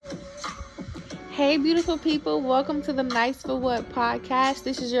Hey, beautiful people, welcome to the Nice for What podcast.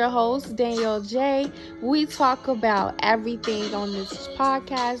 This is your host, Danielle J. We talk about everything on this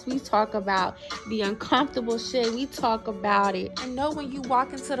podcast. We talk about the uncomfortable shit. We talk about it. And know when you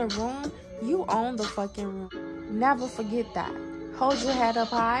walk into the room, you own the fucking room. Never forget that. Hold your head up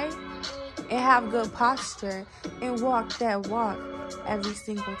high and have good posture and walk that walk every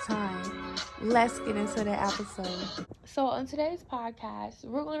single time. Let's get into the episode. So on today's podcast,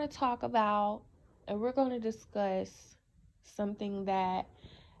 we're going to talk about and we're going to discuss something that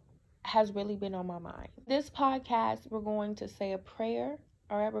has really been on my mind. This podcast, we're going to say a prayer.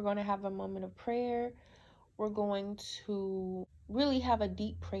 All right, we're going to have a moment of prayer. We're going to really have a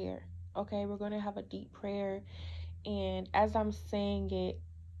deep prayer. Okay, we're going to have a deep prayer. And as I'm saying it,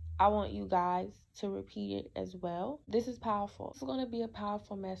 I want you guys to repeat it as well. This is powerful. It's going to be a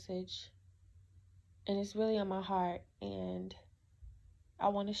powerful message. And it's really on my heart. And I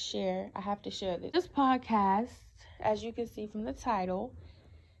want to share. I have to share this. This podcast, as you can see from the title,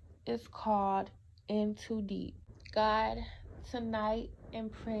 is called In Too Deep. God, tonight in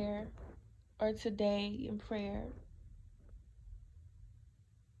prayer, or today in prayer,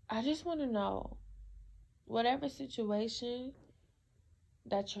 I just want to know, whatever situation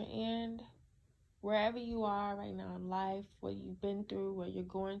that you're in, wherever you are right now in life, what you've been through, what you're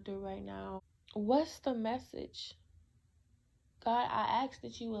going through right now, what's the message? God, I ask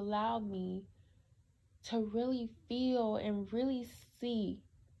that you allow me to really feel and really see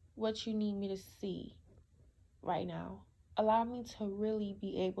what you need me to see right now. Allow me to really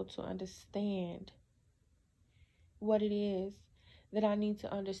be able to understand what it is that I need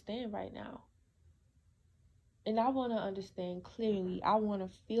to understand right now. And I want to understand clearly. I want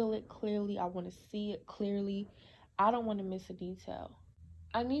to feel it clearly. I want to see it clearly. I don't want to miss a detail.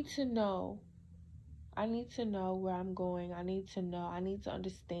 I need to know. I need to know where I'm going. I need to know. I need to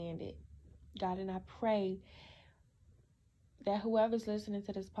understand it. God, and I pray that whoever's listening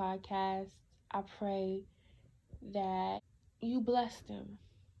to this podcast, I pray that you bless them.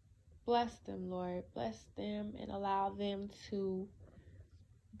 Bless them, Lord. Bless them and allow them to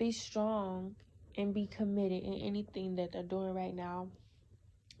be strong and be committed in anything that they're doing right now.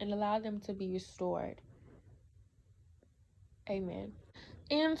 And allow them to be restored. Amen.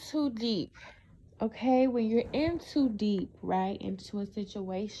 In too deep. Okay, when you're in too deep, right, into a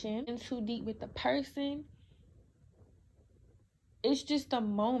situation, in too deep with the person, it's just a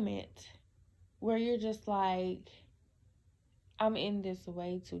moment where you're just like, I'm in this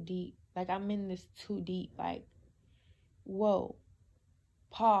way too deep. Like, I'm in this too deep. Like, whoa.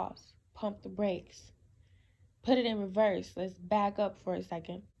 Pause. Pump the brakes. Put it in reverse. Let's back up for a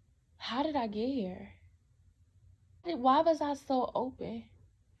second. How did I get here? Why was I so open?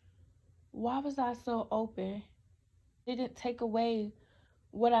 Why was I so open? It didn't take away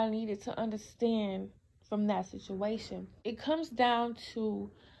what I needed to understand from that situation. It comes down to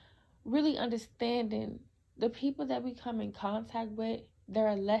really understanding the people that we come in contact with. They're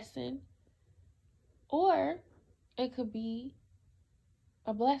a lesson, or it could be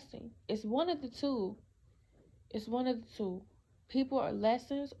a blessing. It's one of the two. It's one of the two. People are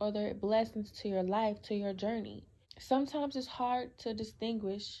lessons or they're blessings to your life, to your journey. Sometimes it's hard to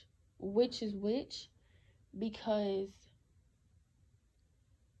distinguish which is which because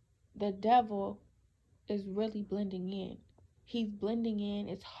the devil is really blending in. He's blending in.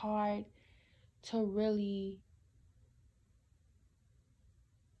 It's hard to really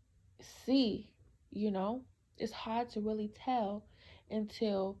see, It's hard to really tell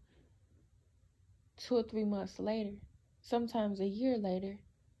until 2 or 3 months later. Sometimes a year later,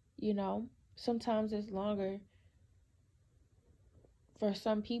 Sometimes it's longer for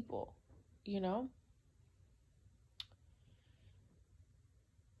some people,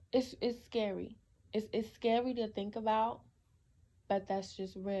 It's scary. It's scary to think about, but that's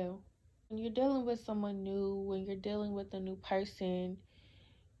just real. When you're dealing with someone new, when you're dealing with a new person,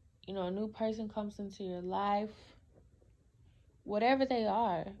 a new person comes into your life, whatever they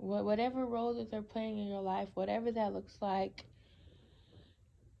are, whatever role that they're playing in your life, whatever that looks like,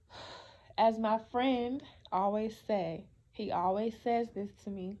 as my friend always say, he always says this to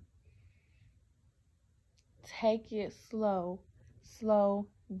me, take it slow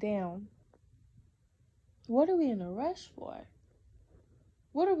down. What are we in a rush for?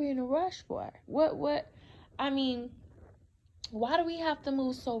 What are we in a rush for? I mean, why do we have to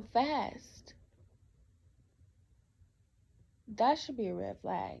move so fast? That should be a red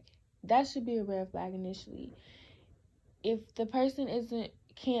flag. That should be a red flag initially. If the person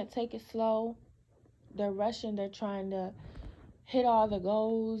can't take it slow, they're rushing, they're trying to hit all the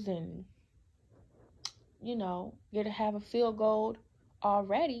goals and, have a field goal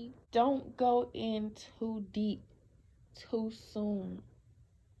already, don't go in too deep too soon.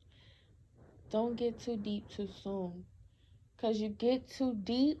 Don't get too deep too soon. Because you get too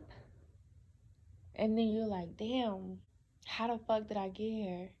deep and then you're like, damn, how the fuck did I get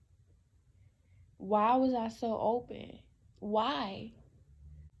here? Why was I so open? Why?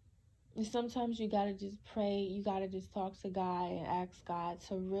 And sometimes you gotta just pray. You gotta just talk to God and ask God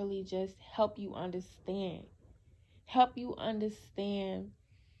to really just help you understand. Help you understand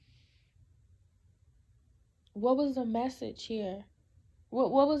what was the message here.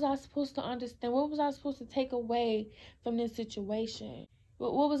 What was I supposed to understand? What was I supposed to take away from this situation?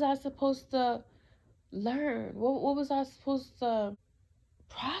 What was I supposed to learn? What was I supposed to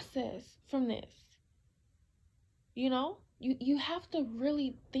process from this? You know, you have to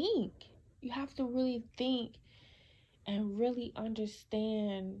really think. You have to really think and really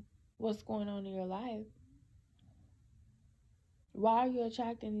understand what's going on in your life. Why are you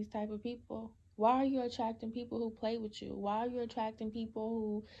attracting these type of people? Why are you attracting people who play with you? Why are you attracting people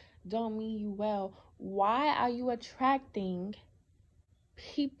who don't mean you well? Why are you attracting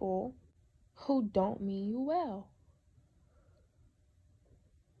people who don't mean you well?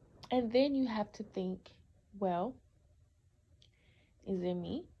 And then you have to think, well, is it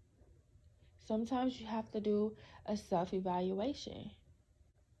me? Sometimes you have to do a self-evaluation.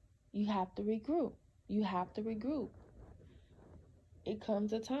 You have to regroup. You have to regroup. It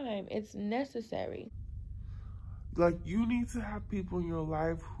comes a time. It's necessary. Like, you need to have people in your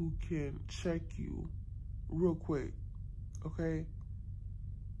life who can check you real quick, okay?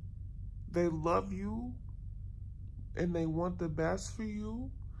 They love you and they want the best for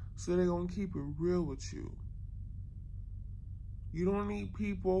you, so they're going to keep it real with you. You don't need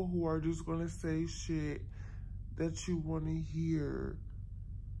people who are just going to say shit that you want to hear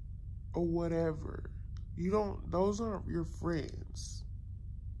or whatever. Those aren't your friends.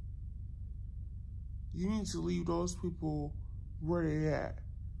 You need to leave those people where they at.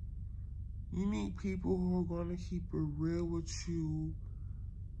 You need people who are going to keep it real with you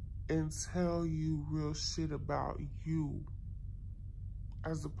and tell you real shit about you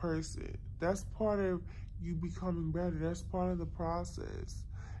as a person. That's part of you becoming better. That's part of the process.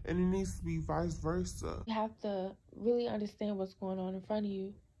 And it needs to be vice versa. You have to really understand what's going on in front of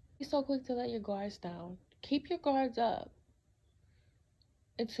you. Be so quick to let your guards down. Keep your guards up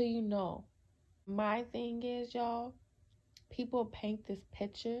until you know. My thing is, y'all, people paint this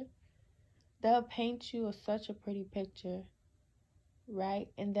picture. They'll paint you such a pretty picture, right?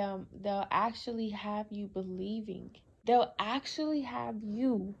 And they'll actually have you believing. They'll actually have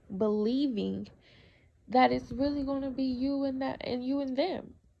you believing that it's really going to be you and that, and you and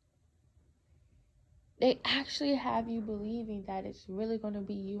them. They actually have you believing that it's really going to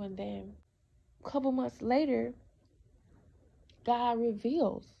be you and them. A couple months later, God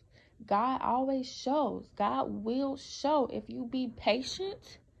reveals. God always shows. God will show. If you be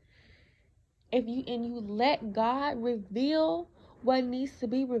patient, if you let God reveal what needs to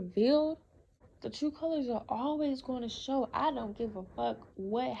be revealed, the true colors are always going to show. I don't give a fuck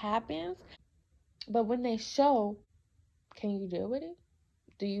what happens. But when they show, can you deal with it?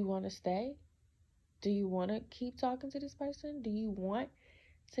 Do you want to stay? Do you want to keep talking to this person? Do you want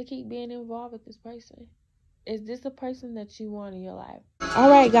to keep being involved with this person? Is this a person that you want in your life? All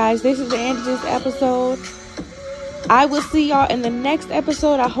right, guys, this is the end of this episode. I will see y'all in the next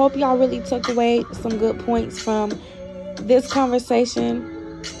episode. I hope y'all really took away some good points from this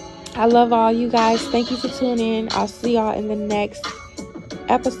conversation. I love all you guys. Thank you for tuning in. I'll see y'all in the next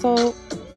episode.